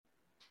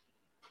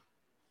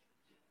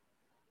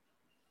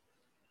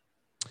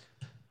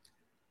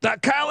The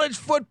college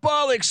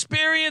football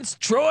experience,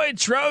 Troy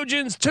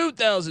Trojans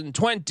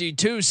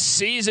 2022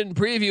 season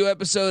preview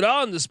episode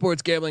on the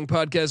Sports Gambling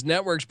Podcast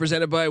Networks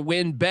presented by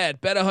WynnBET.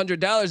 Bet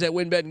 $100 at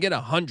WynnBET and get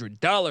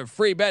 $100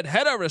 free bet.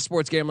 Head over to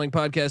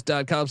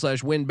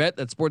sportsgamblingpodcast.com/WynnBET.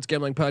 That's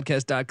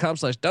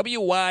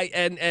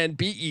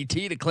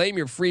sportsgamblingpodcast.com/WYNNBET to claim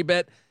your free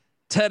bet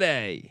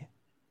today.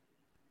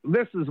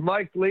 This is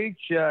Mike Leach,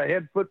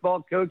 head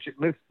football coach at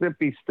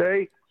Mississippi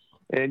State,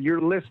 and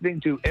you're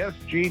listening to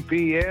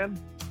SGPN.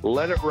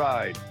 Let it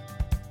ride.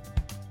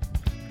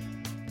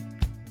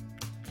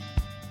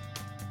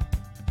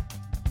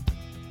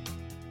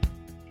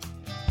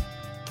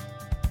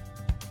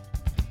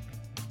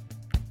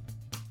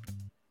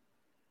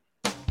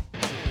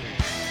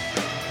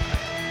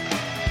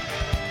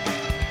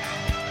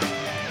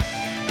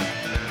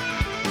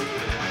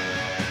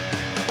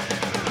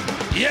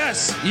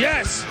 Yes,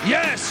 yes,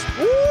 yes.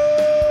 Woo!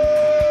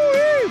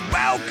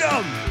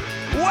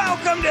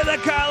 Welcome to the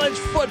college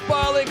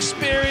football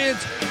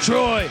experience.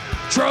 Troy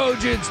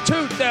Trojans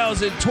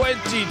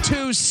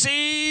 2022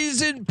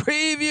 season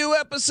preview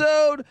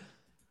episode.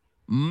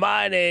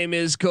 My name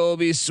is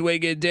Colby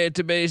Swinging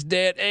Database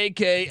Dat,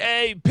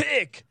 aka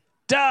Pick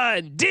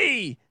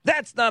Dundee.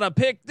 That's not a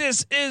pick.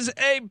 This is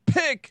a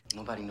pick.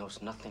 Nobody knows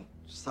nothing.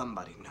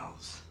 Somebody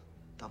knows.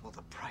 Double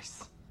the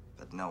price,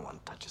 but no one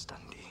touches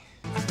Dundee.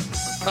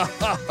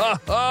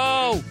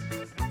 Oh.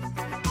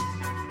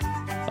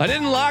 I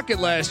didn't lock it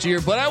last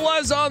year, but I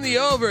was on the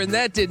over, and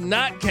that did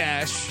not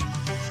cash.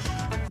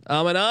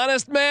 I'm an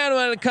honest man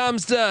when it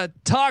comes to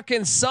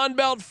talking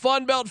Sunbelt,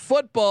 Funbelt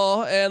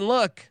football. And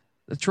look,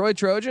 the Troy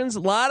Trojans,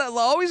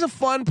 always a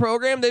fun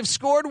program. They've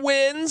scored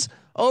wins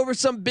over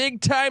some big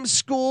time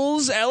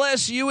schools,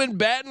 LSU and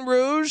Baton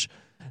Rouge.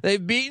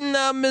 They've beaten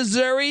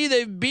Missouri.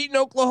 They've beaten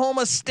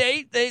Oklahoma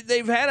State.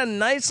 They've had a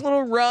nice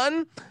little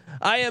run.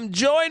 I am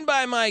joined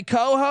by my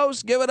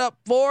co-host. Give it up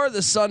for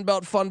the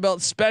Sunbelt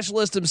Funbelt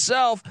specialist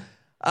himself,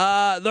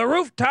 the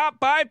rooftop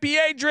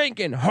IPA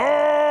drinking,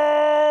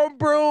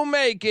 homebrew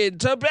making,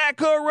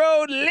 Tobacco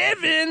Road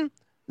living,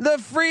 the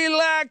free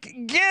lack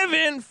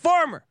giving,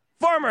 former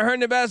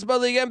Herndon Basketball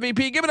League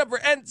MVP. Give it up for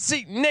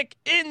NC Nick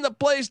in the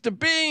place to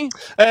be.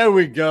 There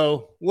we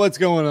go. What's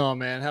going on,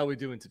 man? How we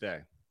doing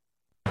today?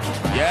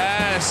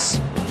 Yes,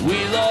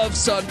 we love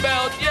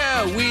Sunbelt.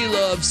 Yeah, we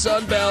love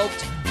Sunbelt.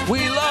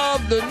 We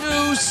love the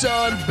new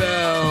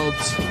Sunbelt.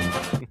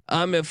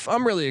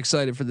 I'm really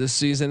excited for this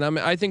season.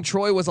 I think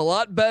Troy was a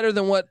lot better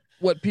than what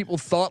people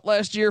thought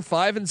last year,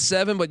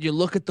 5-7. But you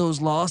look at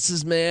those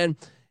losses, man.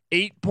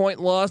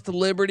 8-point loss to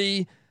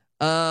Liberty.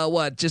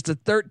 Just a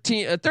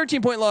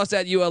 13-point loss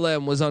at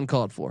ULM was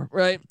uncalled for,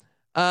 right?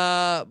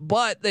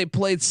 But they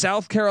played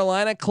South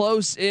Carolina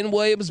close in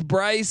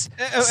Williams-Brice.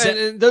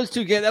 And those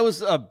two games, that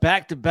was a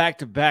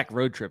back-to-back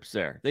road trips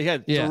there. They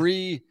had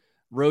three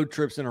road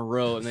trips in a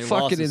row, and they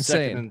lost the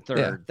second and third.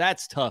 Yeah.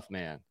 That's tough,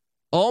 man.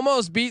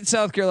 Almost beat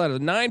South Carolina.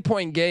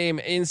 9-point game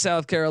in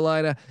South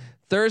Carolina.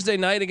 Thursday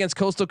night against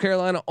Coastal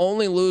Carolina,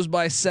 only lose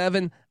by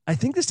 7. I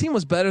think this team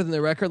was better than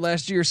their record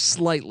last year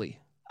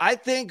slightly. I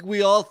think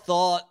we all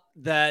thought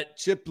that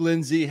Chip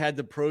Lindsey had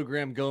the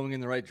program going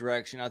in the right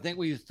direction. I think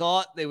we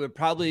thought they would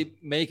probably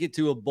make it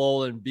to a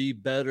bowl and be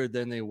better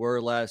than they were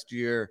last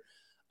year.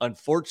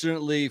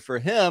 Unfortunately for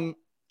him,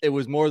 it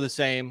was more the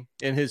same.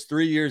 In his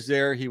 3 years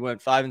there, he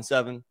went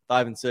 5-7,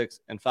 5-6,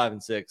 and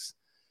 5-6,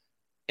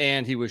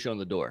 and he was shown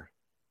the door.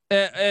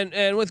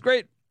 And with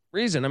great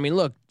reason. I mean,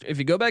 look, if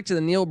you go back to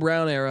the Neil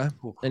Brown era,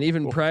 and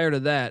even prior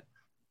to that,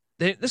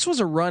 this was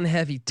a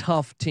run-heavy,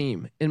 tough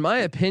team. In my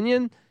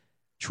opinion,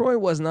 Troy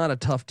was not a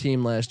tough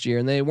team last year,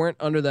 and they weren't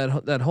under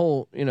that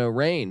whole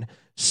reign.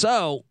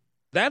 So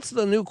that's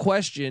the new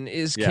question: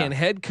 can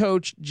head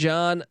coach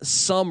John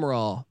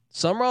Sumrall?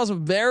 Sumrall's a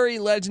very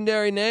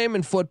legendary name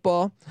in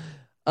football.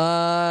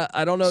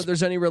 I don't know if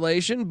there's any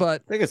relation,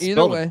 but I think it's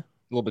either way, a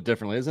little bit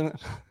differently, isn't it?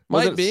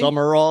 Might be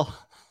Sumrall.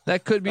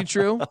 That could be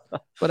true,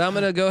 but I'm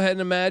going to go ahead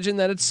and imagine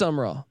that it's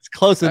Sumrall. It's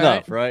close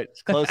enough, right?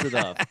 It's close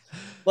enough.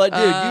 But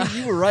dude,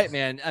 you were right,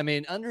 man. I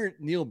mean, under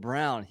Neil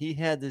Brown, he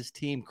had this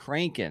team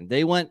cranking.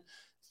 They went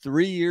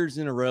 3 years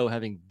in a row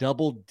having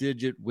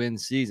double-digit win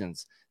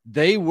seasons.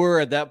 They were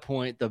at that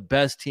point the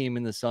best team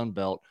in the Sun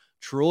Belt.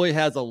 Troy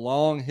has a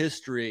long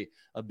history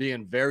of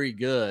being very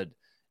good,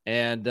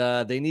 and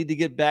they need to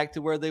get back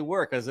to where they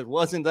were because it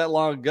wasn't that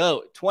long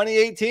ago.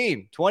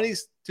 2016,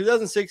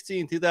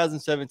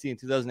 2017,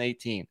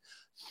 2018,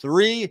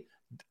 3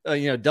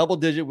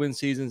 double-digit win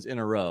seasons in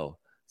a row.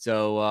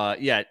 So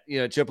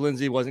Chip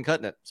Lindsey wasn't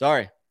cutting it.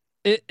 Sorry.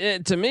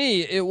 It to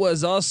me, it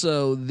was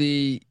also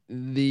the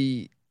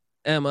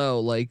MO.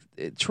 Like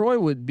Troy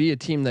would be a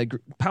team that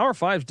Power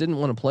Fives didn't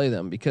want to play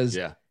them because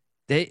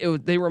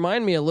they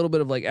remind me a little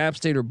bit of like App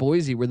State or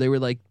Boise, where they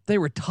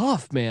were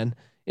tough, man.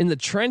 In the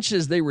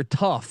trenches, they were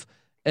tough.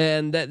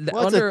 And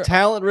it's a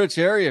talent-rich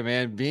area,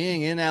 man.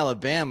 Being in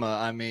Alabama,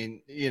 I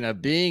mean,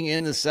 being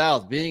in the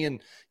South,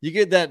 you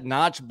get that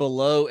notch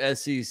below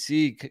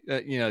SEC,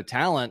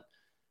 talent.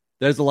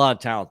 There's a lot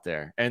of talent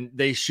there, and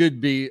they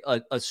should be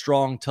a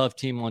strong, tough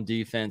team on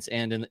defense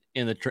and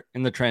in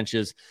the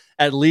trenches,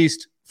 at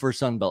least for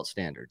Sun Belt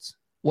standards.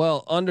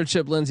 Well, under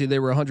Chip Lindsey, they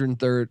were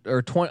 103rd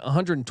or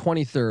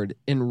 123rd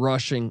in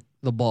rushing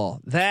the ball.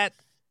 That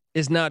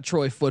is not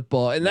Troy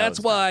football, and that's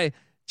why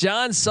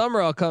John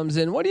Summerall comes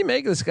in. What do you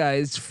make of this guy?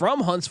 He's from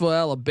Huntsville,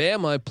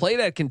 Alabama. Played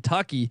at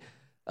Kentucky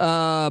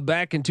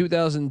back in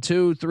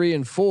 2002, 3,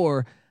 and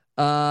 4.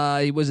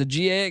 He was a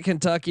GA at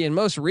Kentucky, and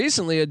most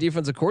recently a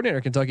defensive coordinator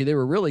at Kentucky. They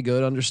were really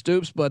good under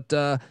Stoops, but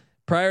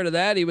prior to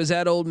that, he was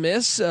at Ole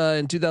Miss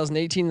in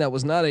 2018. That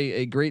was not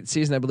a great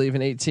season, I believe.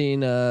 In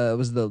 18, it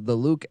was the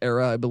Luke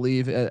era, I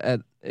believe,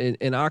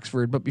 in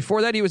Oxford. But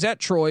before that, he was at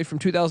Troy from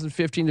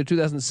 2015 to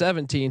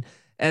 2017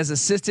 as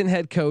assistant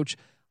head coach,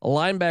 a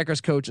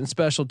linebackers coach, and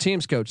special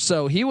teams coach.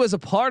 So he was a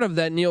part of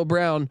that Neil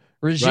Brown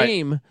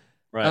regime.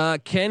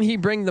 Right. Can he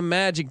bring the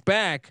magic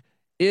back?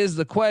 Is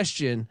the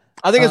question.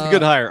 I think it's a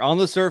good hire on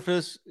the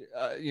surface.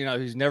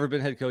 He's never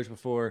been head coach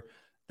before.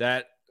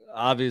 That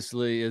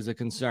obviously is a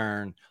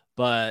concern.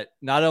 But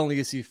not only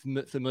is he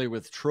familiar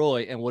with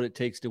Troy and what it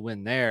takes to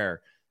win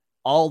there,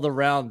 all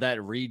around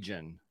that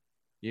region.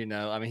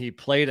 He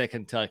played at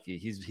Kentucky.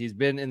 He's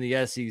been in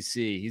the SEC.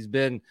 He's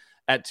been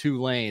at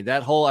Tulane.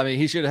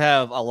 He should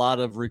have a lot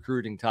of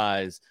recruiting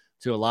ties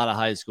to a lot of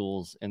high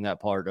schools in that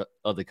part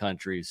of the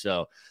country.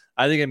 So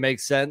I think it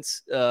makes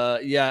sense.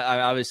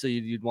 Obviously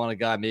you'd want a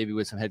guy maybe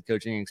with some head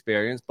coaching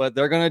experience, but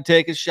they're going to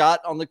take a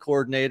shot on the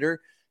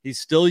coordinator. He's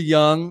still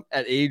young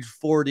at age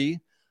 40.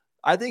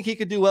 I think he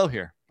could do well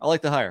here. I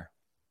like the hire.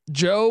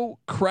 Joe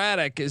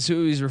Craddock is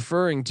who he's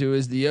referring to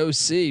as the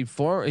OC.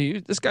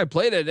 This guy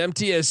played at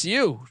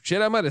MTSU.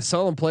 Shit, I might have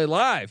saw him play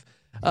live.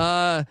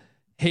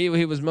 He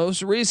was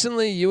most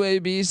recently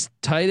UAB's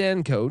tight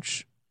end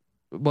coach,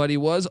 but he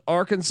was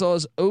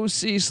Arkansas's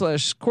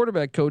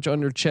OC/quarterback coach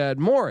under Chad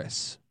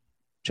Morris.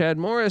 Chad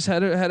Morris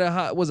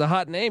was a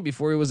hot name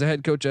before he was a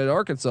head coach at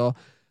Arkansas.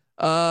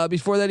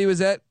 Before that, he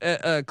was at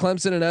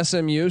Clemson and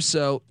SMU.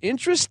 So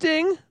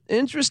interesting.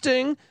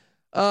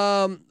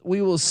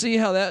 We will see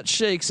how that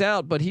shakes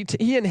out, but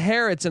he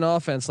inherits an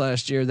offense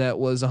last year that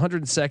was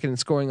 102nd in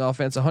scoring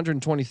offense,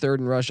 123rd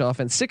in rush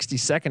offense,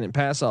 62nd in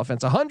pass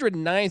offense,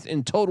 109th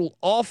in total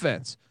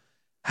offense.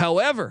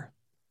 However,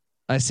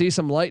 I see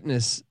some light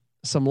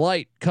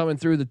coming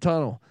through the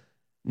tunnel.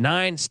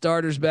 9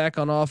 starters back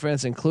on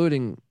offense,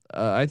 including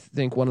I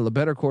think one of the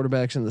better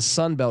quarterbacks in the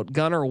Sun Belt,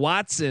 Gunnar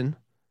Watson.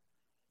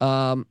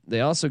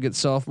 They also get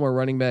sophomore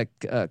running back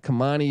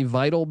Kamani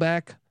Vital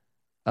back.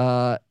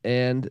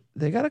 And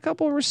they got a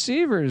couple of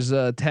receivers.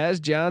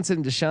 Taz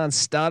Johnson, Deshaun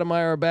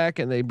Stoudemire are back,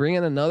 and they bring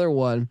in another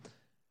one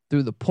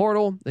through the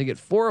portal. They get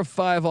 4 of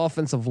 5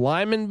 offensive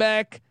linemen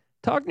back.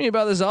 Talk to me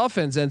about this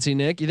offense, NC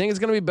Nick. You think it's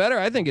going to be better?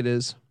 I think it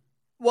is.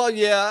 Well,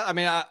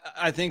 yeah.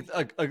 I think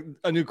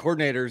a new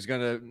coordinator is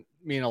going to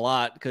mean a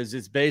lot because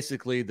it's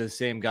basically the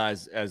same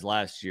guys as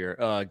last year.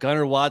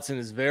 Gunnar Watson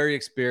is very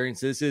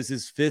experienced. This is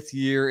his 5th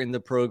year in the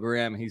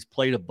program. He's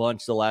played a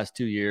bunch the last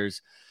 2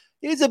 years.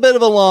 He's a bit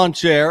of a lawn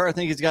chair. I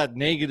think he's got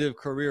negative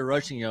career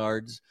rushing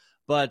yards,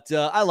 but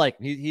I like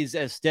him. He's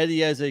as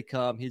steady as they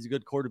come. He's a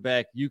good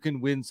quarterback. You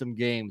can win some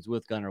games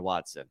with Gunnar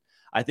Watson.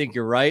 I think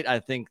you're right. I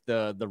think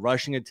the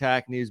rushing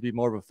attack needs to be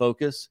more of a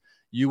focus.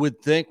 You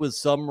would think with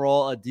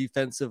Summerall, a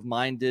defensive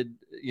minded,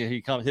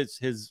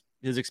 his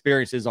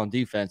experiences on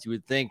defense, you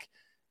would think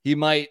he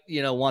might,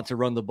 want to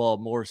run the ball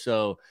more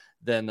so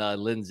than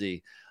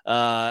Lindsey.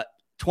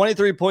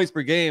 23 points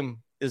per game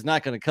is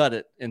not going to cut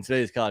it in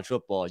today's college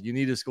football. You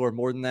need to score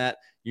more than that.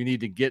 You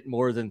need to get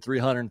more than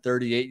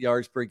 338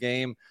 yards per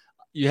game.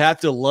 You have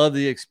to love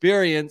the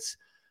experience.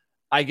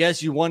 I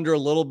guess you wonder a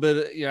little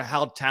bit,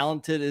 how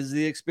talented is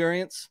the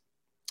experience?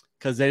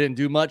 Because they didn't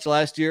do much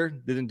last year.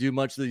 They didn't do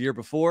much the year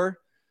before.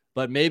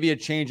 But maybe a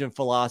change in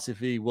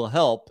philosophy will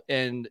help.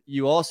 And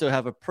you also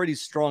have a pretty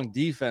strong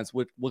defense,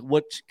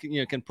 which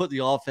can put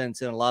the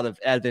offense in a lot of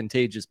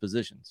advantageous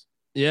positions.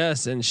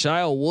 Yes, and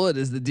Shile Wood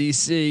is the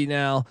DC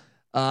now.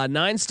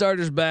 9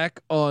 starters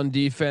back on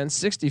defense,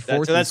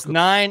 64th. So that's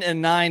 9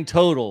 and 9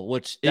 total,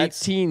 which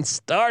 18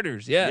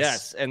 starters.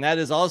 Yes. And that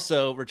is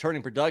also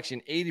returning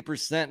production,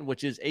 80%,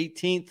 which is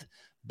 18th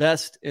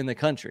best in the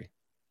country.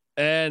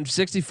 And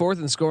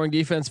 64th in scoring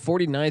defense,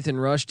 49th in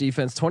rush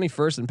defense,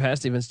 21st in pass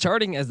defense,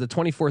 charting as the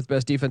 24th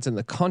best defense in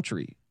the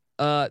country.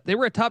 They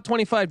were a top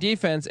 25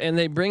 defense, and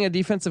they bring a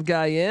defensive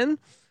guy in.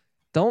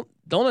 Don't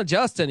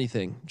adjust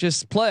anything.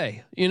 Just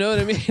play. You know what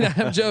I mean?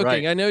 I'm joking.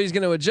 Right. I know he's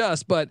going to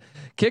adjust, but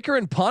kicker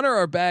and punter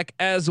are back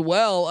as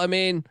well. I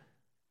mean,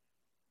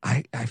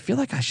 I feel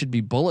like I should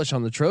be bullish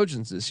on the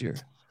Trojans this year.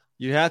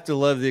 You have to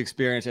love the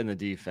experience and the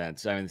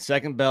defense. I mean,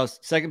 second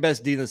best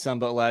D in the Sun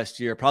Belt last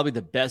year, probably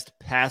the best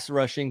pass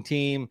rushing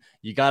team.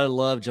 You got to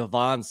love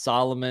Javon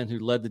Solomon, who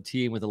led the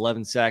team with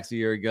 11 sacks a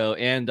year ago.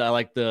 And I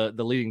like the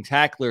leading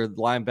tackler,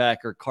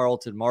 linebacker,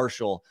 Carlton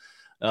Marshall.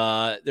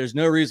 There's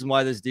no reason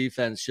why this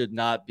defense should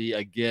not be,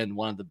 again,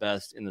 one of the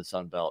best in the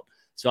Sun Belt.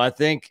 So I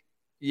think,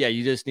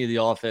 you just need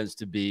the offense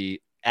to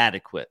be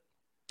adequate.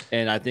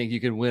 And I think you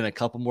can win a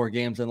couple more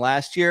games than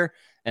last year.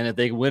 And if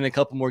they win a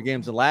couple more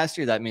games than last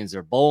year, that means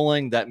they're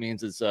bowling. That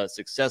means it's a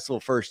successful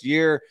first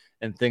year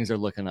and things are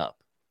looking up.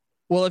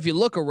 Well, if you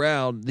look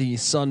around the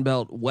Sun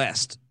Belt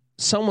West,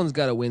 someone's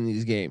got to win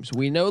these games.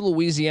 We know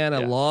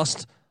Louisiana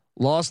lost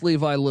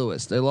Levi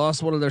Lewis. They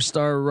lost one of their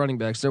star running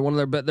backs. They're one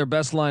of their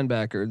best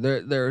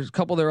linebacker. They're a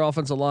couple of their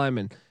offensive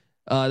linemen.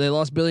 They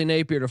lost Billy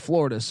Napier to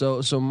Florida.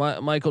 So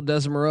Michael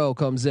Desamoreaux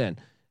comes in.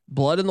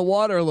 Blood in the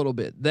water a little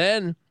bit.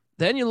 Then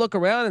you look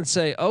around and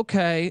say,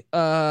 okay,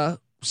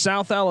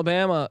 South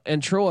Alabama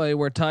and Troy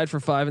were tied for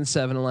 5 and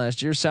 7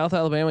 last year. South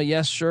Alabama,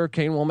 yes, sure.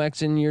 Kane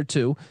Womack's in year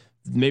 2.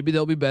 Maybe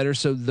they'll be better.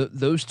 So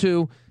those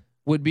two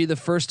would be the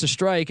first to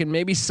strike, and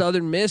maybe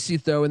Southern Miss you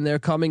throw in there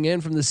coming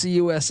in from the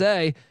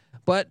CUSA.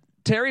 But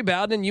Terry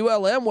Bowden and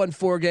ULM won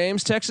 4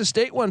 games. Texas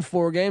State won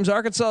 4 games.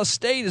 Arkansas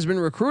State has been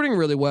recruiting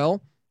really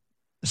well.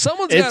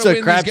 Someone's got to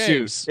win these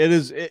games. It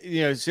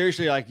is,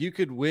 seriously, like you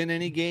could win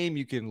any game,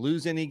 you can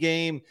lose any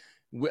game.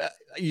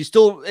 You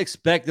still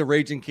expect the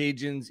Raging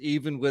Cajuns,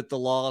 even with the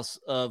loss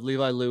of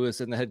Levi Lewis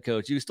and the head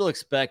coach, you still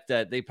expect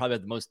that they probably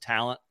have the most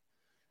talent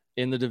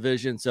in the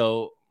division.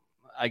 So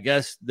I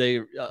guess they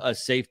a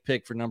safe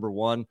pick for number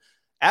 1.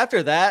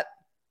 After that,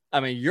 I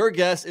mean, your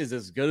guess is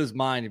as good as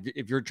mine.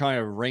 If you're trying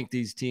to rank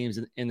these teams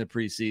in the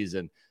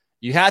preseason,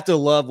 you have to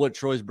love what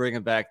Troy's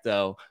bringing back,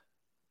 though.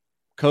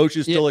 Coach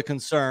is still a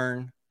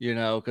concern,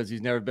 because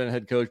he's never been a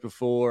head coach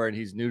before and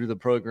he's new to the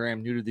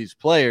program, new to these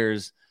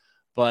players.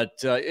 But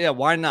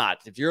why not?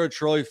 If you're a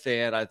Troy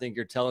fan, I think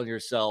you're telling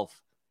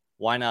yourself,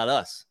 why not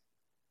us?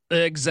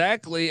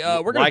 Exactly.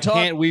 Why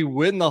can't we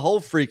win the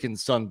whole freaking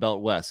Sun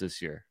Belt West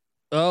this year?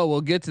 Oh,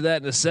 we'll get to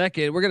that in a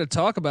second. We're going to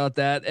talk about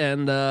that,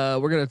 and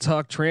we're going to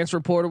talk transfer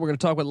portal. We're going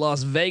to talk what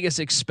Las Vegas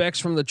expects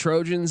from the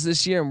Trojans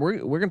this year, and we're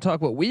going to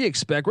talk what we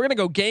expect. We're going to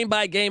go game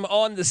by game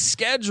on the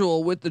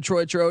schedule with the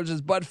Troy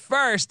Trojans. But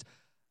first,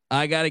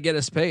 I got to get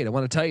us paid. I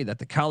want to tell you that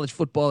the college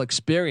football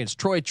experience,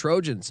 Troy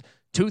Trojans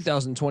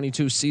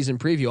 2022 season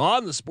preview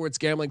on the Sports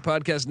Gambling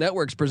Podcast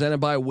Network is presented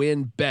by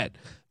WynnBET.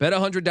 Bet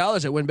 $100 at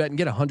WynnBET and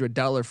get a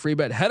 $100 free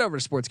bet. Head over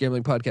to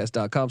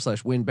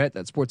sportsgamblingpodcast.com/WynnBET.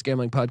 That's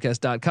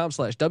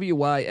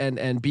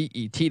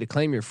sportsgamblingpodcast.com/WYNNBET to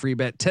claim your free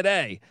bet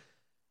today.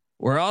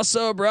 We're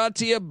also brought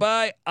to you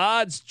by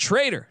Odds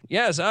Trader.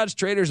 Yes, Odds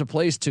Trader is a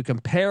place to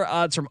compare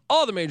odds from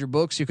all the major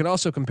books. You can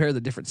also compare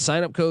the different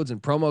sign-up codes and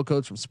promo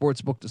codes from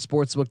sportsbook to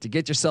sportsbook to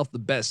get yourself the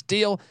best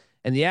deal.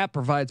 And the app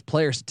provides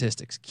player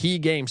statistics, key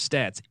game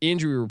stats,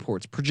 injury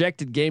reports,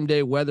 projected game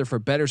day weather for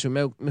bettors who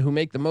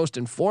make the most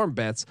informed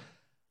bets.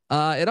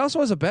 It also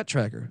has a bet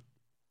tracker.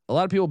 A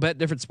lot of people bet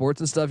different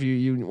sports and stuff.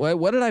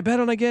 What did I bet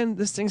on again?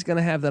 This thing's going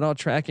to have that all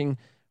tracking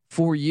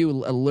for you,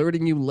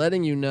 alerting you,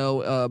 letting you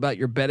know about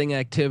your betting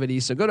activity.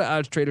 So go to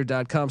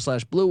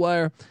oddstrader.com/Blue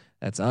Wire.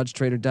 That's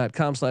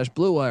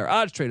oddstrader.com/Blue Wire.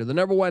 OddsTrader, the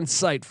 #1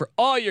 site for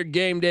all your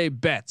game day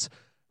bets.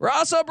 We're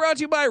also brought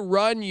to you by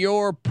Run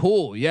Your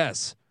Pool.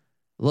 Yes.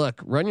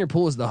 Look, Run Your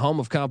Pool is the home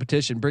of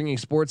competition, bringing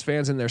sports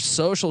fans and their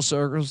social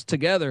circles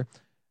together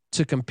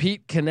to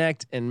compete,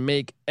 connect, and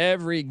make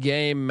every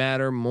game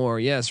matter more.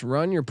 Yes,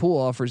 Run Your Pool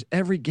offers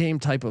every game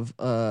type of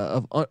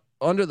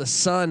under the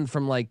sun,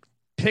 from like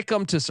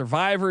Pick'em to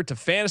Survivor to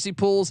fantasy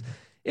pools.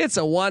 It's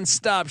a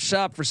one-stop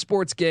shop for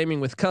sports gaming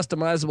with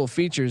customizable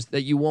features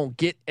that you won't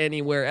get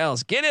anywhere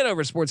else. Get in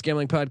over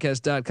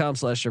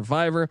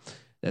sportsgamblingpodcast.com/survivor.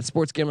 That's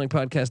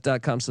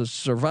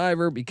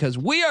sportsgamblingpodcast.com/survivor, because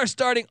we are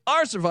starting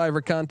our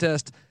Survivor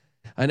contest.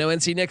 I know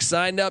NC Nick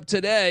signed up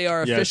today.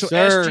 Our official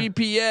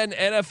SGPN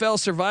NFL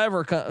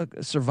Survivor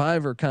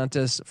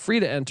contest, free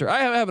to enter.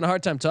 I am having a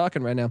hard time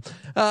talking right now.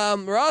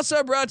 We're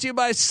also brought to you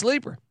by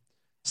Sleeper.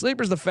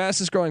 Sleeper is the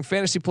fastest growing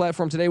fantasy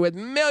platform today with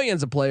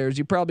millions of players.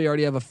 You probably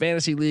already have a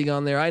fantasy league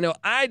on there. I know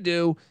I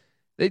do.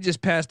 They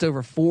just passed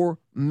over 4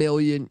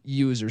 million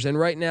users. And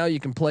right now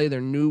you can play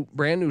their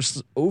brand new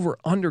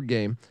over-under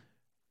game.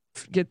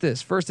 Get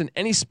this. First, in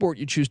any sport,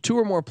 you choose 2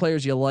 or more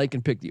players you like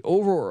and pick the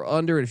over or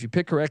under. And if you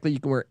pick correctly,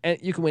 you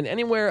can win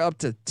anywhere up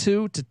to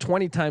 2 to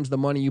 20 times the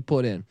money you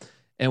put in.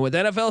 And with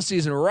NFL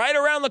season right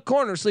around the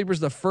corner, Sleeper's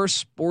the first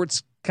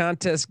sports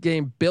contest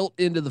game built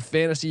into the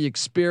fantasy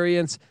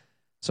experience.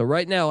 So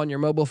right now on your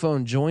mobile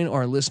phone, join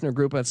our listener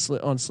group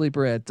on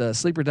Sleeper at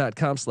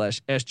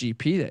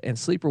sleeper.com/SGP, and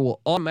Sleeper will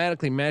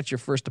automatically match your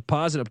first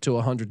deposit up to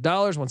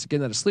 $100. Once again,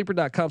 that is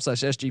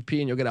sleeper.com/SGP,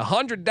 and you'll get a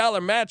 $100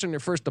 match on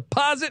your first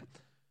deposit.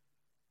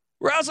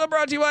 We're also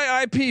brought to you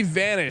by IP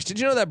Vanish. Did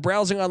you know that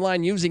browsing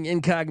online using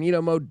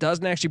incognito mode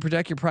doesn't actually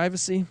protect your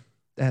privacy?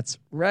 That's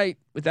right.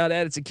 Without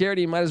added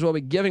security, you might as well be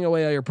giving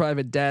away all your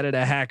private data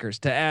to hackers,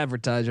 to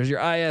advertisers,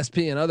 your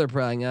ISP, and other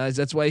prying eyes.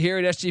 That's why here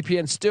at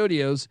SGPN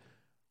Studios,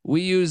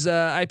 we use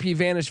IP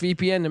Vanish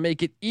VPN to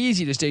make it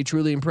easy to stay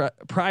truly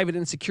private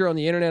and secure on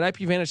the internet.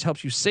 IP Vanish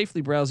helps you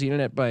safely browse the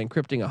internet by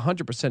encrypting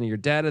 100% of your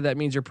data. That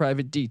means your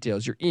private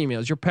details, your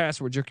emails, your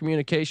passwords, your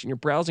communication, your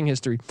browsing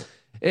history,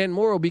 and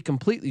more will be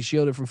completely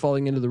shielded from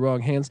falling into the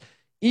wrong hands.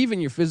 Even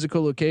your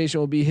physical location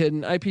will be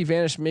hidden. IP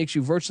Vanish makes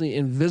you virtually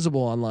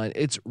invisible online.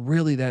 It's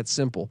really that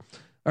simple.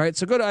 All right,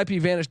 so go to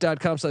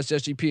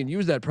ipvanish.com/SGP and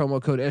use that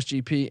promo code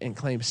SGP and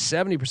claim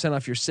 70%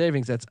 off your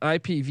savings. That's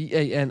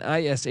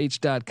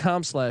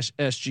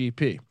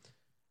ipvanish.com/SGP.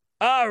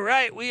 All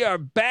right, we are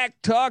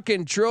back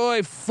talking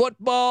Troy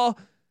football.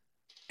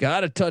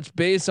 Got to touch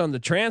base on the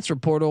transfer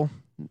portal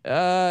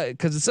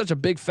because it's such a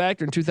big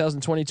factor in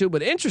 2022.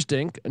 But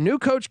interesting, a new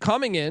coach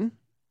coming in,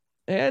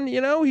 and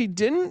he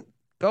didn't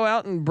go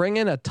out and bring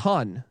in a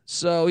ton.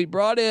 So he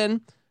brought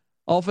in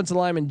offensive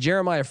lineman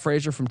Jeremiah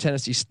Frazier from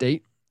Tennessee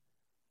State,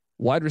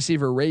 wide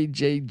receiver Ray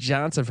J.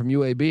 Johnson from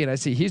UAB, and I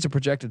see he's a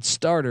projected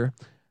starter.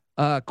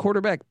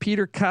 Quarterback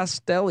Peter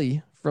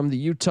Costelli from the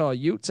Utah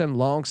Utes, and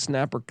long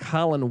snapper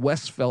Colin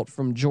Westfelt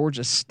from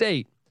Georgia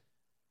State.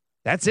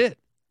 That's it.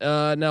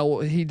 Now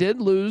he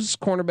did lose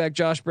cornerback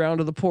Josh Brown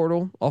to the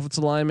portal,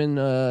 offensive lineman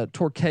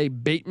Torquay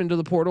Bateman to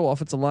the portal,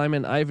 offensive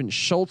lineman Ivan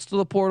Schultz to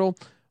the portal,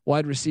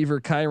 wide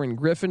receiver Kyron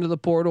Griffin to the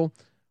portal,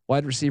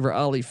 wide receiver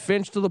Ollie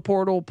Finch to the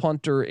portal,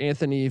 punter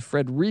Anthony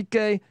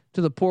Frederique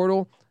to the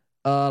portal,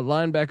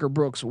 linebacker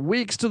Brooks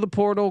Weeks to the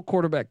portal,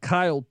 quarterback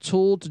Kyle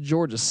Toole to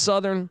Georgia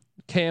Southern,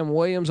 Cam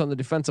Williams on the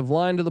defensive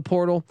line to the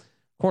portal,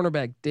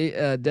 cornerback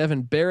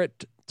Devin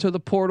Barrett to the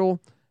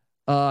portal.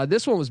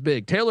 This one was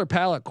big. Taylor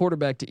Pallett,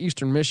 quarterback to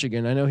Eastern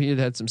Michigan. I know he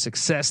had some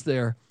success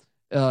there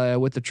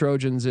with the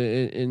Trojans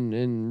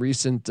in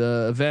recent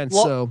events.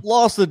 So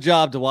lost the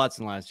job to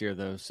Watson last year,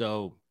 though.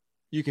 So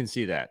you can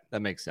see that.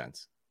 That makes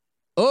sense.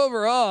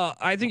 Overall,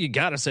 I think you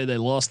got to say they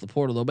lost the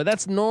portal, though. But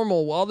that's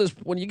normal. All this,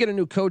 when you get a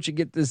new coach, you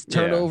get this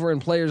turnover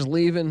and players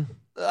leaving.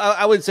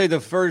 I would say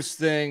the first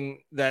thing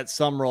that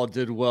Summerall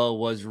did well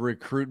was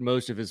recruit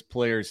most of his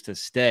players to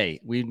stay.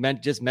 We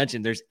just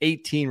mentioned there's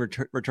 18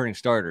 returning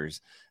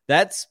starters.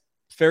 That's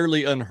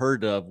fairly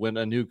unheard of when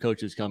a new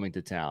coach is coming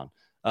to town.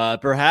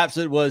 Perhaps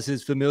it was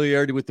his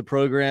familiarity with the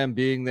program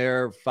being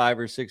there 5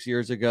 or 6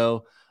 years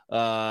ago.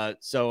 But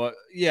I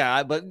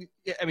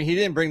mean, he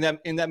didn't bring them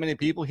in that many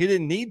people. He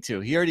didn't need to.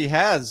 He already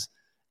has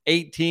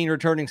 18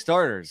 returning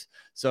starters.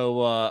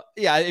 So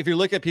if you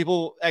look at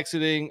people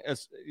exiting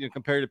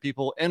compared to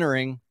people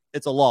entering,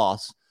 it's a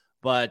loss.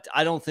 But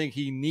I don't think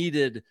he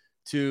needed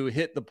to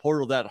hit the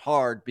portal that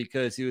hard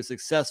because he was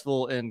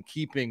successful in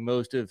keeping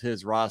most of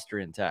his roster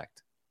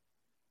intact.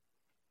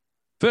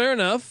 Fair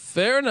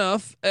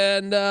enough.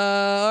 And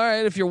all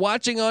right, if you're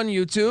watching on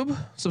YouTube,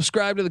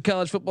 subscribe to the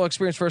College Football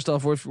Experience first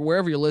off, or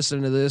wherever you're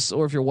listening to this,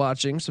 or if you're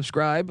watching,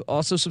 subscribe.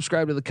 Also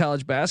subscribe to the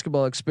College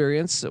Basketball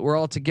Experience. We're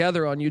all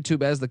together on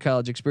YouTube as the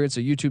College Experience,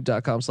 so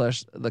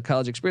youtube.com/the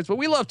College Experience. But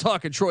we love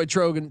talking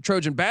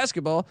Trojan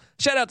basketball.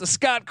 Shout out to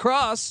Scott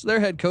Cross, their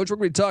head coach. We're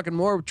going to be talking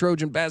more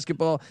Trojan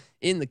basketball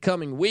in the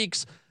coming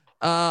weeks.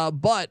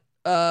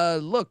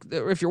 Look,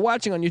 if you're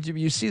watching on YouTube,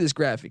 you see this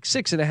graphic,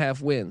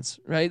 6.5 wins,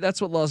 right? That's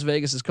what Las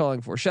Vegas is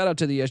calling for. Shout out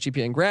to the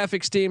SGPN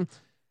graphics team.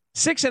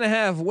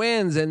 6.5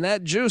 wins. And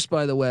that juice,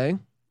 by the way,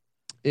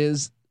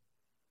 is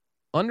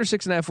under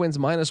 6.5 wins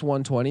minus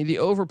 120, the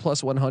over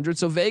plus 100.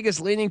 So Vegas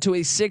leaning to a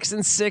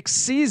 6-6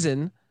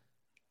 season,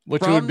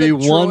 which would be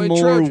one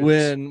more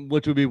win,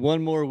 which would be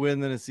one more win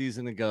than a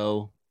season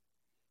ago.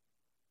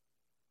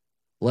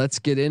 Let's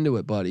get into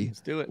it, buddy. Let's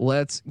do it.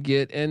 Let's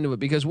get into it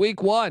because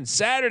week 1,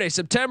 Saturday,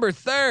 September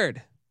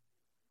 3rd,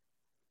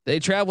 they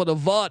travel to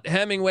Vaught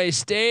Hemingway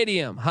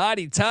Stadium,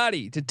 hotty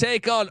toddy, to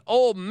take on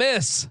Ole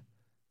Miss,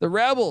 the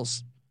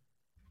Rebels.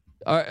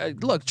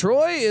 Look,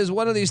 Troy is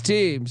one of these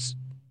teams.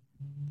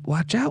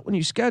 Watch out when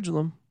you schedule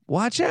them.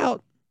 Watch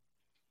out.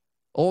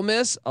 Ole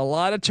Miss, a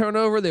lot of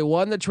turnover. They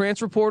won the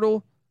transfer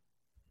portal.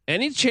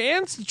 Any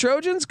chance the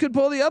Trojans could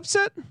pull the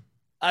upset?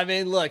 I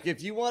mean, look,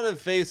 if you want to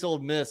face Ole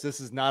Miss,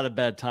 this is not a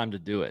bad time to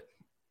do it.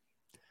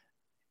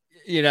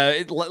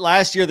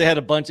 Last year they had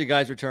a bunch of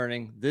guys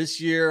returning.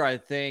 This year, I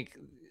think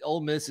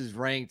Ole Miss is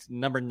ranked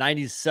number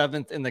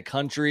 97th in the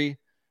country,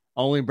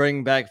 only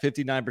bringing back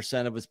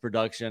 59% of its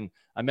production.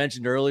 I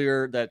mentioned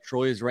earlier that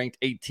Troy is ranked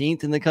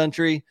 18th in the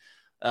country.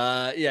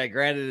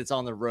 Granted, it's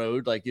on the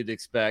road like you'd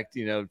expect,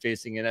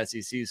 facing an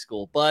SEC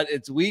school, but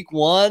it's week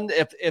 1.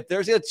 If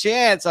there's a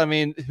chance, I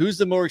mean, who's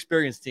the more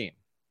experienced team?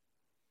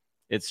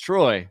 It's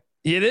Troy.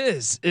 It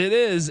is.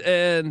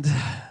 And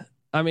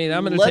I mean,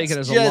 I'm going to take it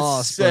as a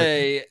loss.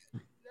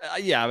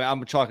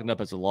 I'm chalking it up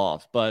as a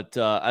loss, but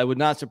I would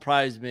not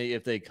surprise me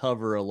if they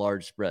cover a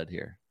large spread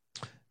here.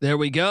 There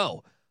we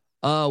go.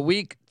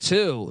 Week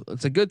 2.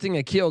 It's a good thing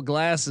Akil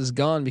Glass is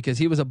gone because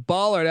he was a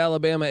baller at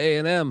Alabama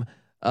A&M.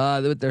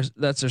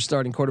 That's their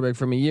starting quarterback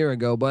from a year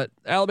ago, but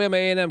Alabama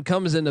A&M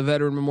comes into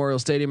Veteran Memorial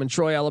Stadium in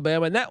Troy,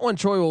 Alabama, and that one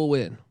Troy will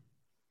win.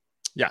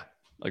 Yeah,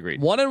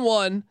 agreed.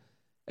 1-1.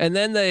 And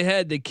then they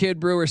head to Kid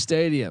Brewer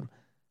Stadium.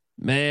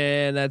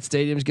 Man, that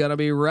stadium's going to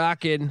be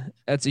rocking.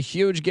 That's a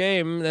huge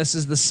game. This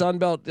is the Sun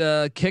Belt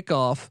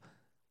kickoff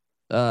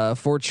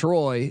for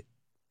Troy.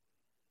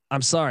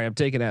 I'm sorry, I'm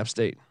taking App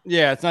State.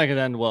 Yeah, it's not going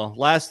to end well.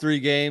 Last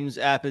 3 games,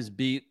 App has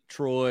beat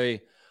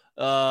Troy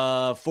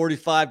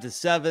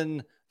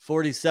 45-7,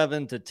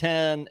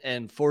 47-10,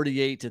 and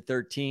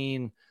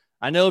 48-13.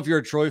 I know if you're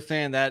a Troy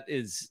fan, that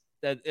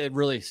it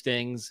really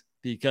stings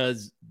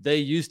because they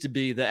used to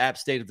be the App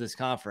State of this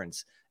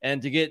conference. And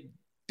to get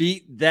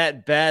beat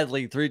that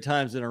badly 3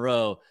 times in a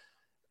row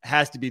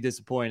has to be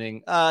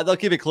disappointing. They'll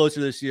keep it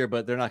closer this year,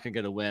 but they're not going to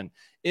get a win.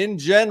 In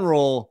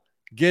general,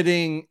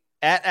 getting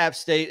at App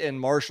State and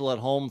Marshall at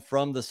home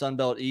from the Sun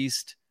Belt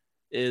East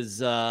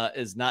is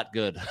not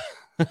good.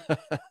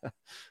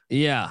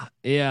 Yeah.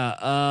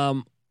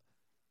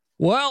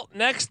 Well,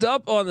 next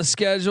up on the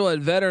schedule at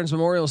Veterans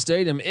Memorial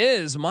Stadium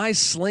is my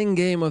sling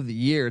game of the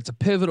year. It's a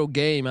pivotal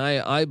game,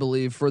 I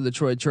believe, for the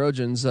Troy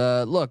Trojans.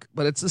 Look,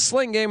 but it's the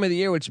sling game of the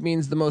year, which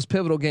means the most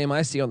pivotal game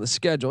I see on the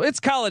schedule. It's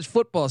college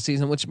football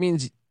season, which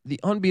means the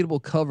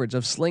unbeatable coverage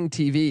of Sling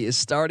TV is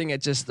starting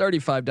at just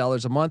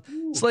 $35 a month.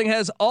 Ooh. Sling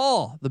has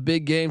all the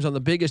big games on the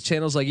biggest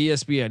channels like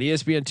ESPN,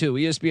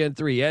 ESPN2,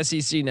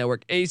 ESPN3, SEC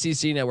Network,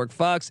 ACC Network,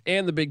 Fox,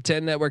 and the Big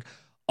Ten Network.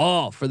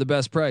 All for the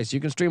best price. You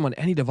can stream on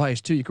any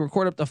device too. You can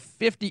record up to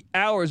 50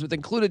 hours with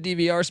included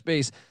DVR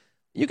space.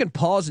 You can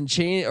pause and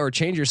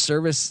change your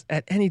service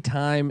at any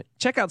time.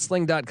 Check out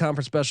sling.com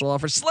for special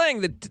offers.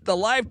 Sling, the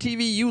live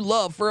TV you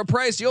love for a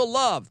price you'll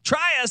love.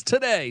 Try us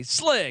today.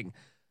 Sling.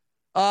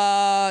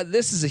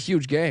 This is a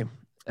huge game.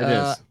 It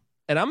is.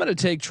 And I'm going to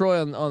take Troy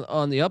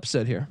on the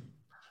upset here.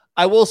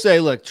 I will say,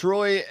 look,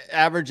 Troy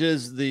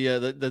averages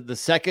the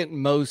second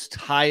most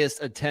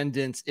highest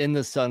attendance in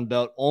the Sun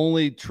Belt,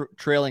 only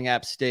trailing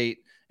App State,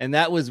 and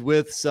that was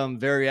with some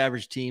very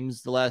average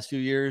teams the last few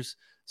years.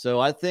 So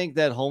I think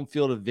that home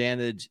field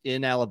advantage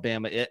in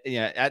Alabama,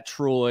 at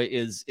Troy,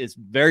 is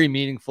very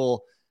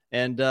meaningful.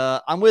 And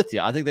I'm with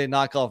you. I think they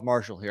knock off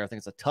Marshall here. I think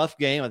it's a tough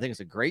game. I think it's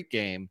a great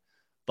game,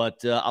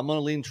 but I'm going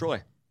to lean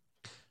Troy.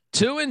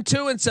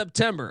 2-2 in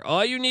September.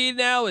 All you need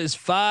now is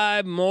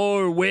 5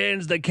 more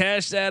wins to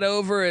cash that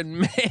over. And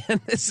man,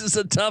 this is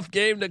a tough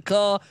game to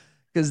call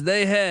because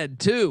they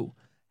head to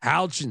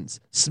Houchins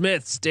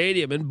Smith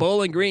Stadium in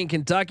Bowling Green,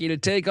 Kentucky, to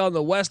take on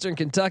the Western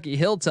Kentucky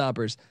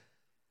Hilltoppers.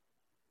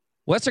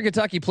 Western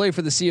Kentucky played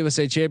for the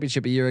CUSA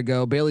Championship a year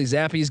ago. Bailey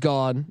Zappi's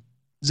gone.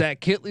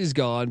 Zach Kitley's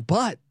gone,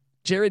 but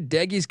Jared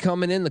Deggy's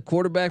coming in, the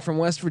quarterback from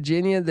West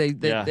Virginia.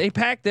 They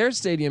packed their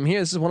stadium here.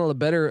 This is one of the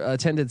better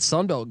attended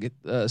Sun Belt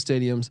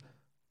stadiums.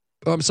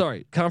 Oh, I'm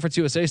sorry, Conference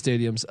USA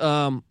stadiums.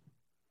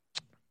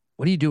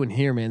 What are you doing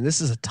here, man? This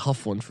is a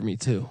tough one for me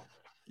too.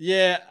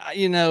 Yeah,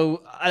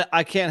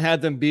 I can't have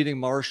them beating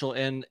Marshall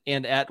and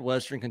at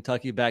Western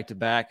Kentucky back to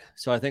back.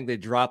 So I think they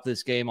drop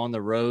this game on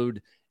the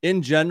road.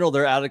 In general,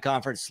 their out of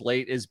conference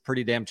slate is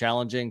pretty damn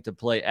challenging to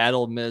play at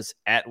Ole Miss,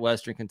 at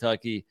Western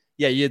Kentucky.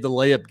 Yeah, you had the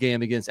layup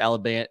game against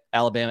Alabama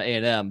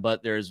A&M,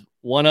 but there's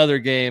one other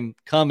game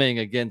coming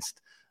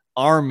against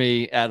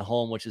Army at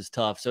home, which is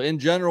tough. So in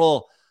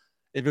general,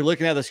 if you're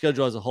looking at the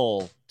schedule as a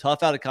whole,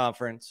 tough out of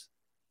conference,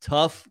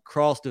 tough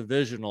cross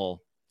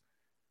divisional,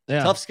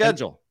 tough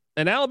schedule.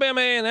 And Alabama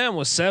A&M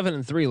was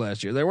 7-3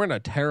 last year. They weren't a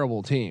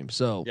terrible team.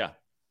 So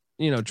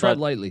tread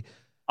lightly.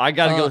 I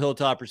got to go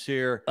Hilltoppers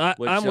here.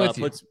 Which, I'm with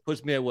you.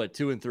 Puts me at what,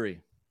 2-3.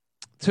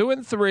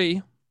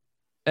 2-3.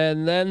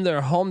 And then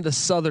they're home to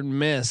Southern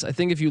Miss. I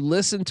think if you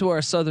listen to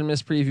our Southern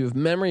Miss preview, if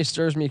memory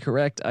serves me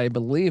correct, I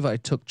believe I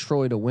took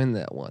Troy to win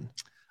that one.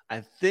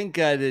 I think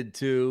I did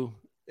too.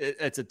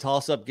 It's a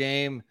toss-up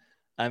game.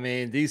 I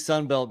mean, these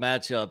Sun Belt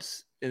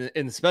matchups, and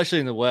especially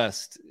in the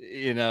West,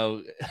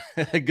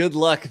 good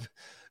luck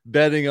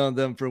betting on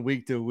them from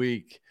week to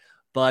week.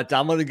 But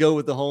I'm going to go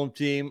with the home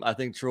team. I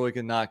think Troy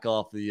can knock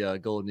off the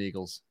Golden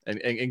Eagles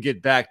and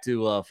get back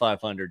to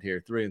 500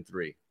 here,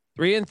 3-3.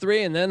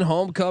 3-3, and then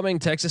homecoming.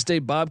 Texas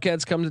State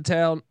Bobcats come to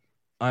town.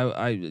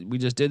 We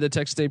just did the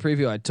Texas State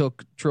preview. I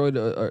took Troy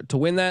to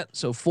win that,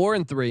 so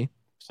 4-3.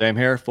 Same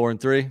here,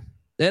 4-3.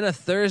 Then a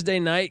Thursday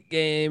night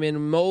game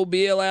in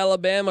Mobile,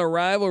 Alabama,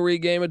 rivalry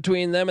game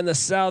between them and the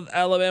South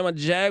Alabama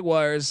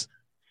Jaguars.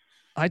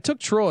 I took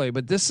Troy,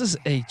 but this is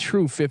a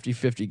true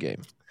 50-50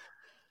 game.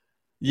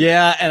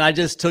 Yeah, and I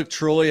just took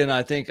Troy, and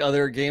I think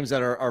other games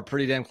that are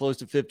pretty damn close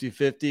to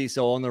 50-50.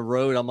 So on the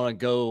road, I'm going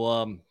to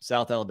go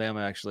South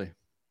Alabama, actually.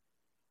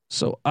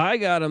 So I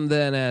got them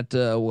then at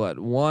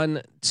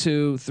 1,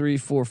 2, 3,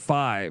 4,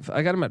 5.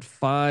 I got them at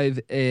 5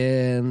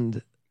 and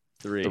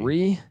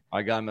 3.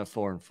 I got them at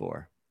 4 and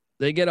 4.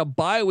 They get a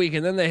bye week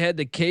and then they head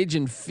to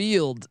Cajun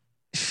Field.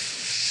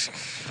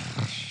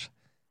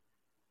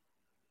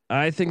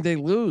 I think they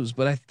lose,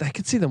 but I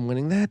could see them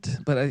winning that.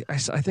 But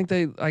I think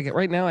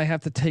right now I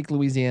have to take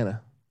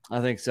Louisiana. I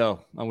think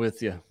so. I'm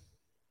with you.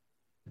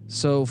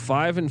 So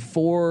 5 and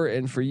 4,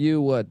 and for you,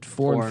 what,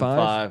 4 and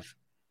 5?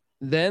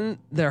 Then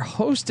they're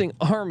hosting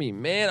Army.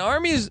 Man,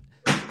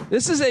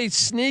 this is a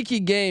sneaky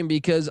game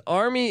because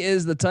Army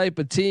is the type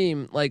of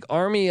team like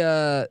Army.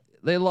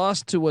 They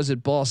lost to, was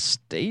it Ball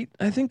State?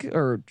 I think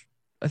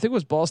it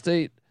was Ball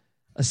State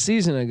a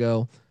season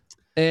ago,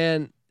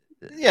 and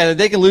yeah,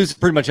 they can lose to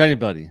pretty much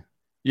anybody.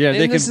 Yeah,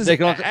 they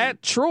can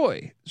at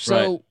Troy. So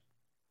right.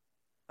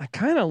 I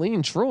kind of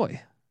lean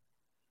Troy.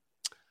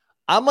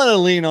 I'm going to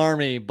lean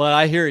Army, but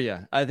I hear you.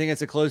 I think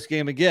it's a close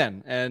game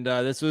again. And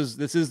this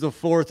is the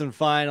fourth and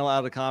final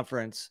out of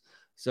conference.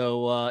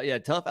 So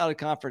tough out of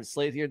conference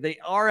slate here. They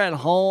are at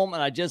home.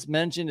 And I just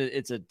mentioned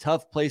it's a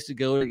tough place to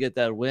go to get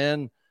that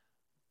win,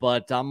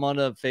 but I'm going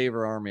to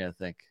favor Army, I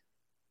think.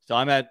 So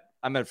I'm at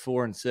I'm at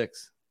 4-6.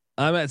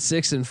 I'm at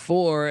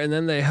 6-4, and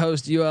then they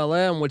host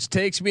ULM, which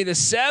takes me to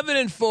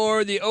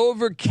 7-4. The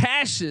over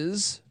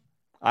cashes.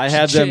 I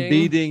have them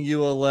beating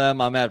ULM.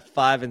 I'm at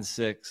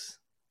 5-6.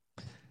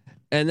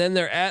 And then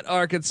they're at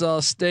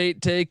Arkansas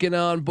State taking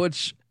on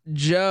Butch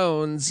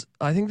Jones.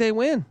 I think they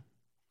win.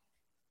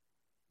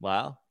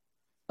 Wow.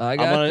 I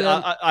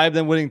have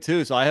them winning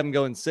too. So I have them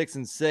going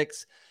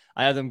 6-6.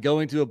 I have them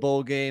going to a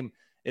bowl game.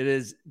 It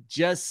is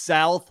just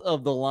south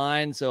of the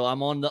line. So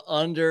I'm on the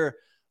under,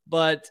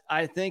 but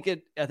I think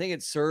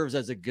it serves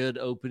as a good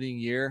opening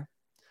year.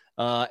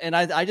 And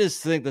I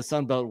just think the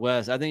Sun Belt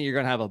West, I think you're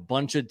going to have a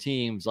bunch of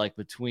teams like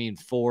between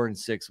 4 and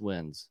 6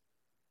 wins.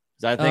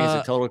 I think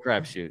it's a total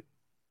crapshoot.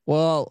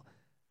 Well,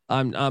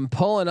 I'm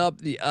pulling up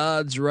the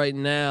odds right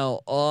now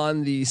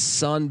on the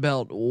Sun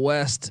Belt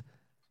West.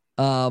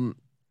 How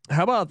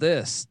about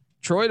this?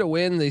 Troy to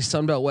win the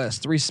Sun Belt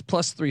West,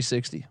 plus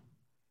 360.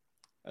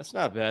 That's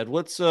not bad.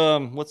 What's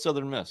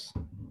Southern Miss?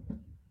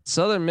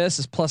 Southern Miss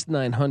is plus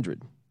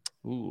 900.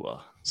 Ooh.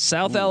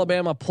 South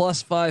Alabama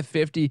plus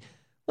 550.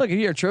 Look, if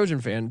you're a Trojan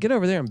fan, get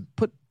over there and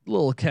put a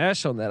little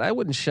cash on that. I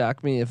wouldn't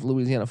shock me if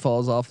Louisiana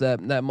falls off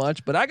that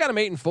much, but I got them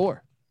 8-4.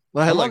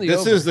 Well, look,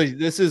 this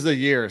is the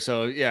year.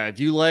 So yeah, if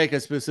you like a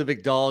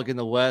specific dog in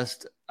the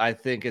West, I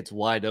think it's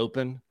wide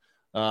open.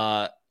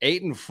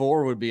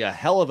 8-4 would be a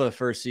hell of a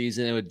first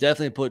season. It would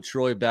definitely put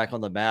Troy back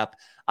on the map.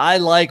 I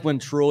like when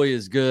Troy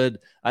is good.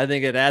 I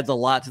think it adds a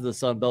lot to the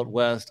Sun Belt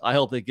West. I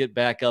hope they get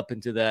back up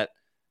into that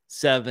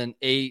 7,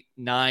 8,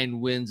 9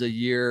 wins a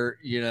year.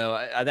 You know,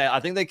 I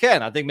think they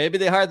can. I think maybe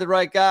they hired the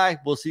right guy.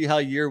 We'll see how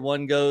year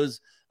one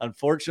goes.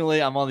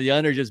 Unfortunately, I'm on the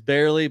under just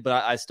barely,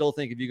 but I still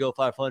think if you go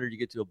 500, you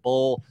get to a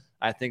bowl.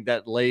 I think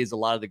that lays a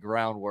lot of the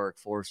groundwork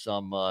for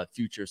some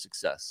future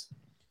success.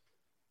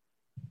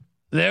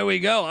 There we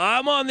go.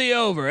 I'm on the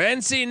over.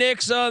 NC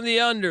Nick's on the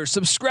under.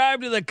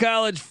 Subscribe to the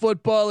College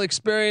Football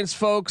Experience,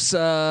 folks.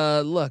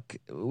 Look,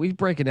 we're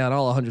breaking down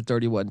all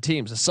 131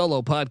 teams. A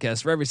solo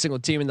podcast for every single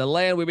team in the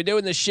land. We've been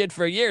doing this shit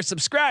for a year.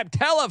 Subscribe.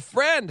 Tell a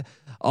friend.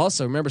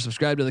 Also, remember,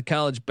 subscribe to the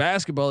College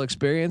Basketball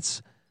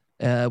Experience.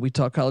 We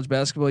talk college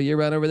basketball year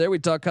round over there. We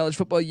talk college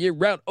football year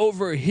round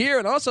over here.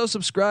 And also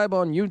subscribe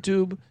on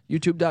YouTube,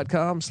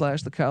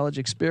 youtube.com/the college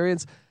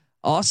experience.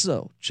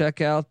 Also check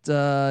out,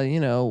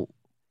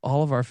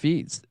 all of our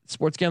feeds.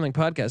 Sports Gambling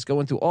Podcast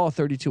going through all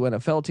 32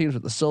 NFL teams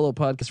with the solo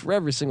podcast for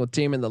every single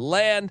team in the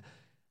land.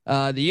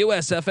 The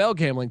USFL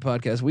Gambling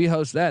Podcast, we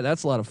host that.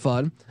 That's a lot of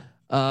fun.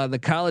 The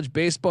College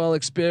Baseball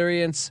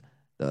Experience,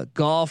 the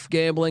Golf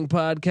Gambling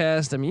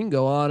Podcast. I mean, you can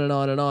go on and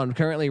on and on.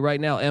 Currently,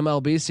 right now,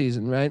 MLB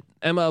season, right?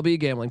 MLB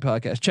Gambling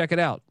Podcast. Check it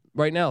out.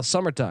 Right now,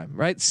 summertime,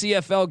 right?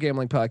 CFL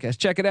Gambling Podcast.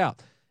 Check it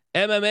out.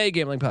 MMA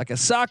Gambling Podcast,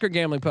 Soccer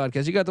Gambling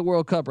Podcast. You got the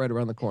World Cup right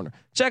around the corner.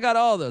 Check out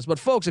all of those. But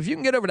folks, if you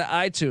can get over to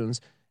iTunes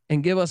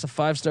and give us a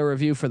 5-star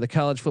review for the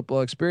College Football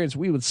Experience,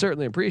 we would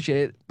certainly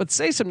appreciate it. But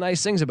say some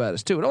nice things about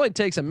us too. It only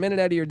takes a minute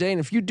out of your day. And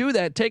if you do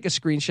that, take a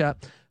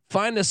screenshot.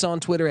 Find us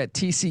on Twitter at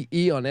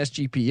TCE on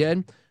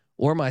SGPN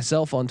or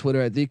myself on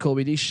Twitter at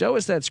TheColbyD. Show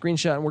us that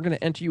screenshot and we're going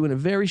to enter you in a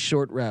very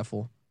short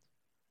raffle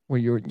where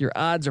your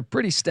odds are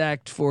pretty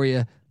stacked for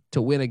you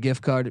to win a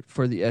gift card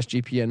for the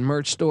SGPN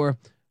merch store.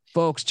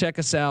 Folks, check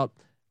us out.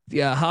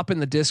 Hop in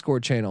the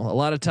Discord channel. A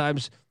lot of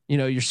times,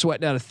 you're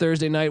sweating out a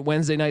Thursday night,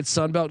 Wednesday night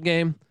Sunbelt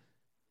game.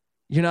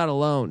 You're not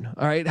alone.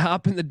 All right.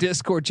 Hop in the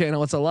Discord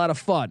channel. It's a lot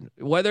of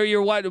whether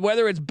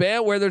it's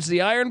band, whether it's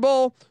the Iron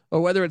Bowl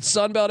or whether it's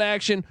Sunbelt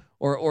action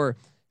or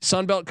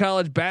Sunbelt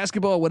college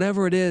basketball,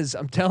 whatever it is,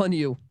 I'm telling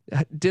you,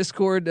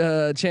 Discord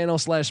channel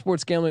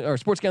 /sports gambling or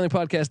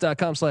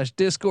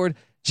sportsgamblingpodcast.com/Discord.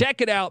 Check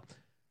it out.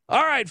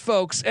 All right,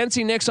 folks.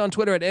 NC Nick's on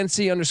Twitter at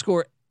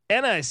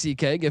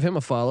NC_NICK. Give him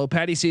a follow.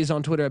 Patty C is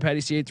on Twitter at Patty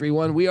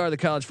C831. We are the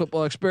College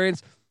Football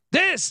Experience.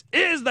 This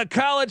is the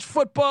College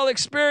Football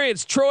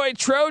Experience, Troy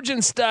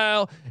Trojan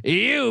style.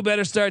 You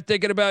better start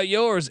thinking about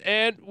yours,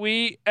 and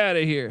we out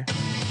of here.